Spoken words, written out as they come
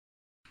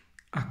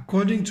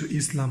According to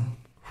Islam,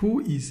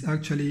 who is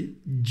actually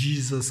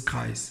Jesus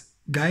Christ?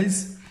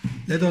 Guys,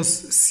 let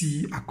us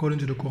see, according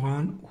to the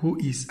Quran, who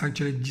is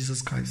actually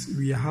Jesus Christ.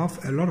 We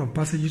have a lot of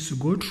passages to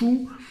go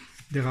through.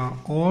 There are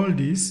all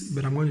these,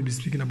 but I'm going to be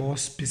speaking about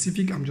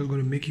specific. I'm just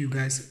going to make you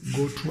guys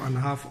go through and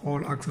have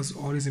all access to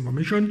all this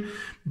information.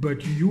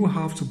 But you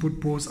have to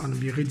put pause and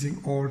be reading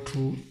all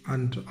through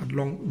and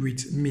along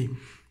with me.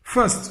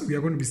 First, we are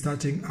going to be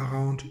starting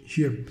around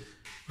here.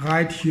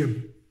 Right here,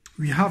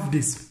 we have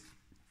this.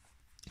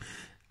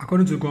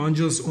 According to the Quran,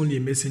 just only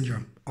a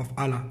messenger of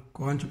Allah.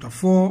 Quran chapter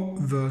 4,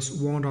 verse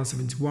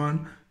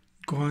 171.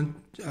 Quran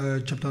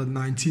chapter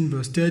 19,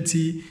 verse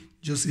 30.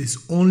 Just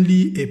is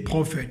only a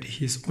prophet.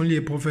 He is only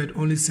a prophet,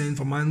 only sent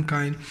for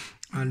mankind,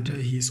 and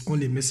he is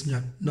only a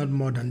messenger, not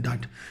more than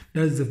that.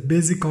 That is the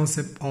basic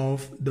concept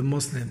of the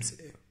Muslims.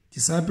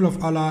 Disciple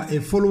of Allah,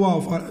 a follower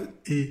of Allah,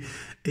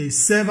 a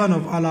servant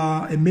of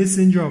Allah, a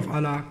messenger of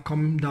Allah,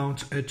 come down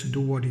to earth to do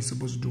what he's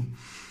supposed to do.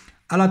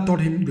 Allah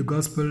taught him the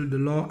gospel, the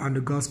law, and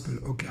the gospel.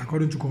 Okay,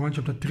 according to Quran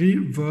chapter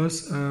 3,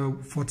 verse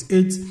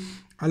 48,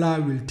 Allah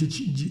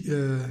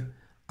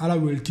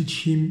will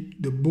teach him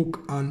the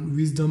book and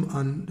wisdom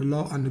and the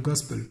law and the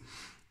gospel.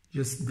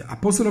 Just the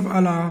apostle of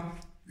Allah.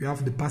 We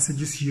have the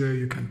passages here.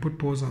 You can put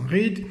pause and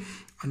read.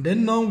 And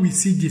then now we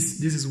see this.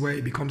 This is where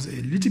it becomes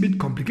a little bit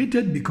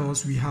complicated,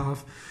 because we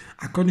have,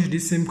 according to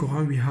this same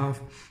Quran, we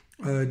have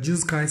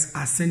Jesus Christ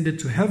ascended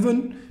to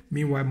heaven.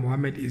 Meanwhile,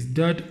 Muhammad is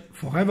dead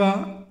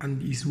forever and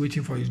is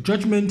waiting for his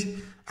judgment.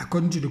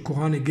 According to the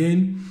Quran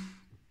again,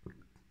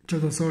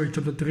 chapter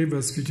 3,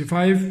 verse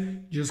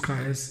 55, Jesus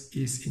Christ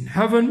is in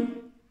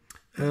heaven,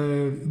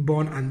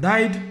 born and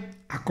died.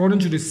 According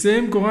to the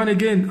same Quran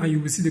again, and you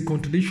will see the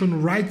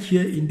contradiction right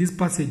here in this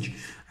passage.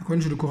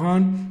 According to the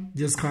Quran,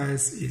 Jesus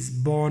Christ is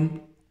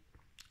born,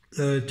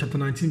 chapter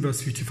 19,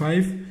 verse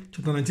 55,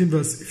 chapter 19,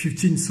 verse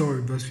 15,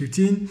 verse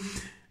 15.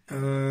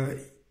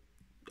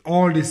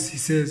 All this, he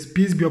says,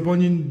 peace be upon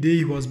him, the day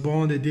he was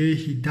born, the day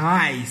he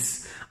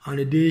dies, and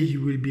the day he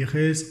will be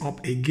raised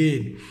up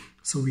again.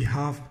 So we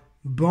have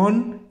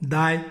born,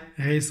 die,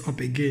 raised up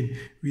again.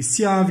 We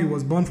see how he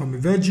was born from a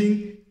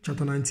virgin,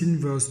 chapter 19,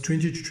 verse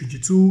 20 to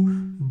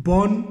 22,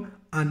 born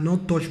and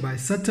not touched by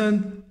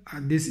Satan.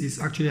 And this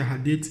is actually a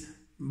hadith,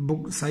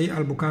 book Sahih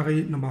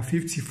al-Bukhari, number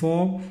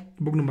 54,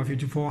 book number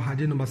 54,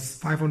 hadith number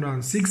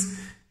 506.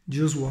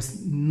 Jesus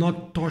was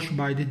not touched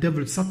by the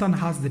devil. Satan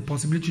has the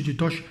possibility to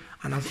touch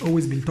and has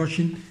always been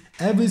touching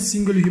every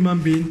single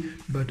human being,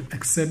 but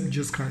except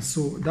Jesus Christ.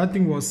 So that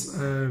thing was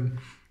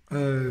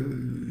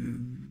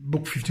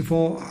book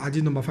 54,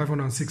 hadith number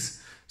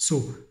 506.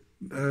 So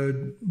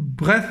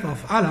breath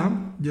of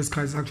Allah, Jesus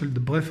Christ is actually the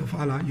breath of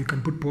Allah. You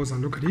can put pause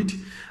and look at it.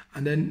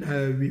 And then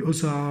we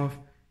also have,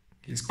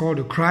 it's called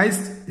the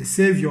Christ, the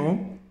Savior.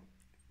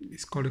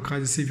 It's called the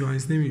Christ, the Savior, and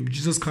his name is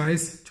Jesus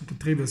Christ, chapter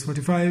 3, verse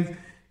 45.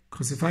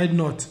 Crucified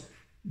not.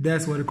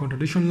 That's where the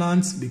contradiction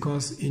lands,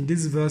 because in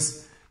this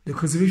verse, the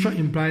crucifixion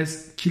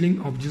implies killing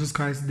of Jesus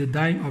Christ, the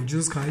dying of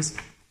Jesus Christ.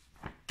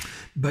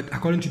 But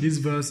according to this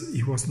verse,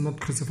 he was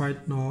not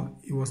crucified, nor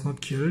he was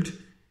not killed.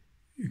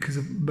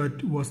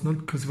 But was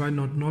not crucified,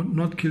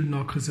 not killed,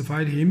 nor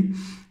crucified him.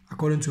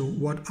 According to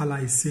what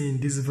Allah is saying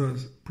in this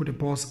verse, put a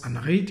pause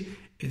and read.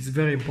 It's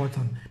very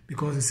important,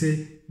 because they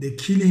say they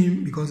kill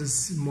him, because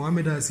it's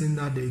Muhammad is saying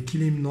that they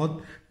kill him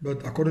not.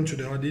 But according to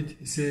the hadith,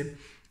 he said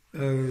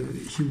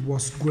he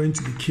was going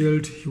to be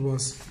killed. He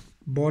was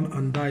born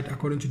and died.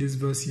 According to this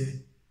verse here,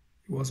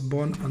 he was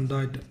born and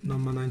died.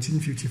 Number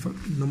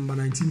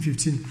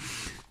 1915.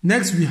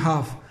 Next we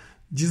have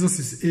Jesus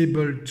is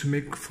able to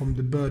make from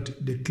the bird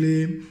the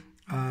clay,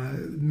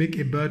 make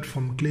a bird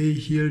from clay,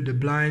 heal the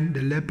blind,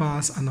 the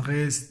lepers, and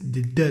raise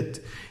the dead.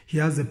 He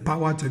has the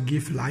power to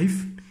give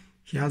life.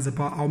 He has the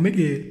power. I'll make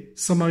a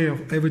summary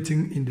of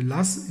everything in the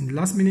last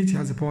minute. He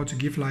has the power to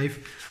give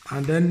life.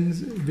 And then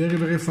very,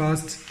 very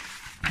fast,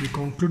 we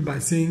conclude by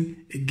saying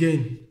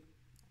again,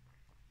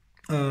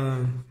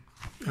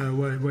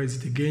 where is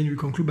it again? We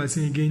conclude by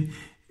saying again,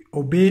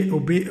 obey.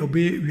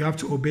 We have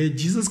to obey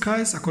Jesus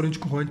Christ according to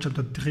Quran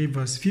chapter 3,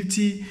 verse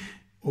 50.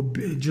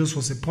 Jesus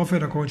was a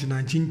prophet according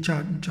to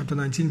chapter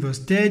 19, verse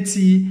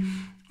 30.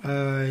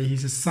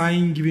 He's a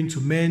sign given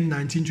to men,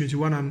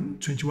 19:21 and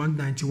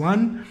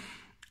 21:91.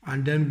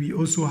 And then we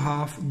also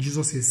have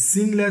Jesus is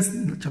sinless,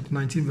 chapter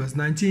 19, verse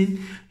 19.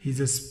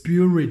 He's a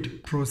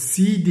spirit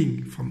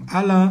proceeding from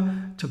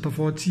Allah, chapter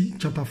 4,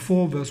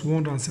 verse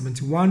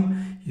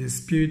 171. He's a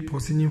spirit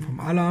proceeding from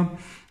Allah.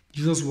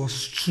 Jesus was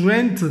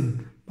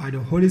strengthened by the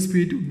Holy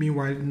Spirit.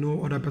 Meanwhile,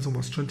 no other person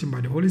was strengthened by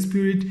the Holy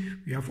Spirit.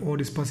 We have all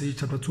these passages,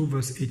 chapter 2,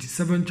 verse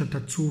 87, chapter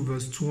 2,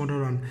 verse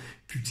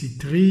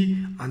 253,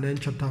 and then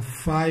chapter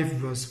 5,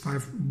 verse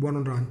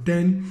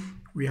 110.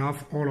 We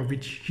have all of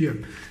it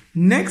here.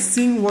 Next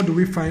thing, what do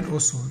we find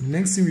also?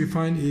 Next thing we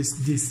find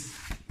is this.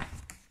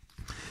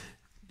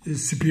 The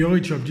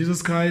superiority of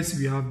Jesus Christ.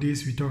 We have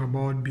this. We talk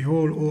about,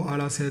 behold, oh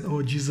Allah said,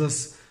 oh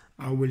Jesus,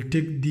 I will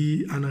take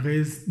thee and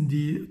raise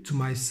thee to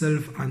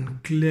myself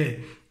and clear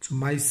to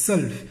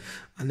myself,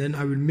 and then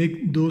I will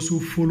make those who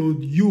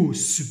followed you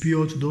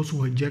superior to those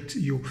who reject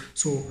you.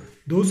 So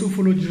those who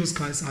follow Jesus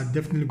Christ are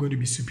definitely going to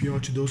be superior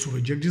to those who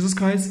reject Jesus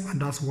Christ, and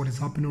that's what is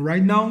happening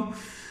right now.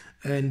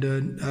 And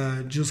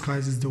Jesus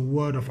Christ is the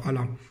word of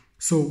Allah.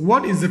 So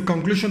what is the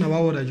conclusion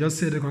about what I just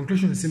said? The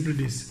conclusion is simply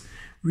this: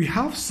 we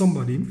have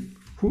somebody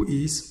who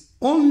is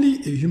only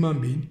a human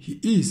being. He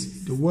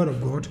is the word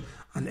of God,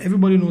 and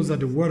everybody knows that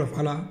the word of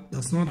Allah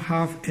does not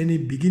have any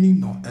beginning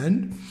nor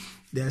end.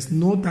 There's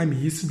no time in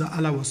history that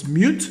Allah was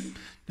mute.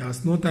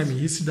 There's no time in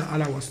history that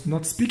Allah was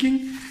not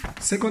speaking.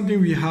 Second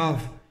thing we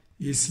have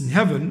is in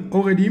heaven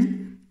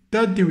already.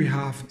 Third thing we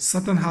have,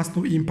 Satan has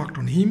no impact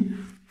on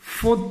him.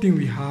 Fourth thing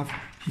we have,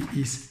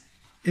 he is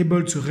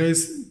able to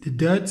raise the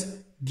dead,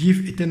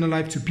 give eternal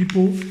life to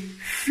people.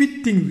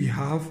 Fifth thing we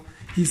have,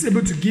 he is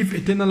able to give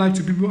eternal life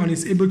to people and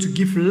is able to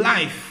give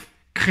life,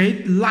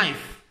 create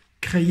life,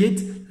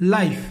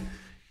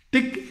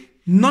 take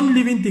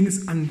non-living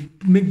things and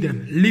make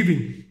them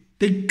living.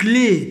 Take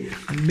clay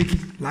and make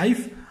it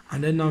life.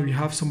 And then now we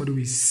have somebody who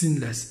is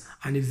sinless,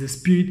 and it's the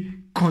spirit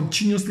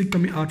continuously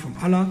coming out from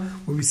Allah.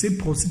 When we say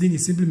proceeding, it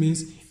simply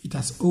means it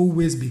has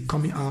always been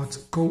coming out,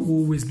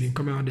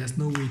 There's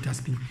no way it has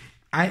been.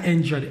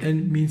 ing at the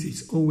end means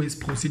it's always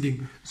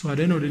proceeding. So at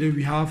the end of the day,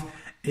 we have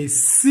a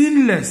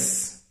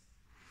sinless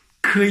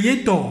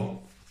creator,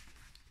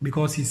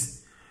 because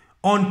he's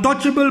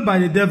untouchable by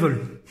the devil,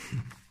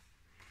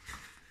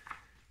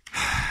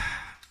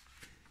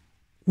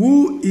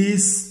 who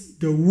is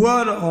the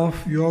word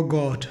of your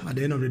God. At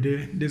the end of the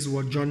day, this is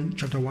what John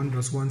chapter 1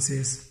 verse 1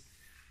 says.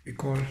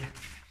 Go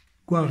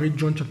and read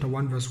John chapter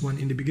 1 verse 1.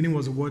 In the beginning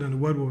was the word, and the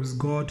word was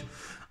God,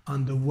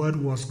 and the word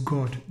was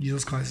God.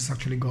 Jesus Christ is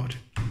actually God,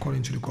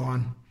 according to the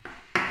Quran.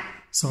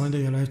 Surrender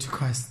your life to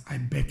Christ, I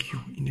beg you,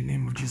 in the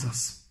name of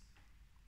Jesus.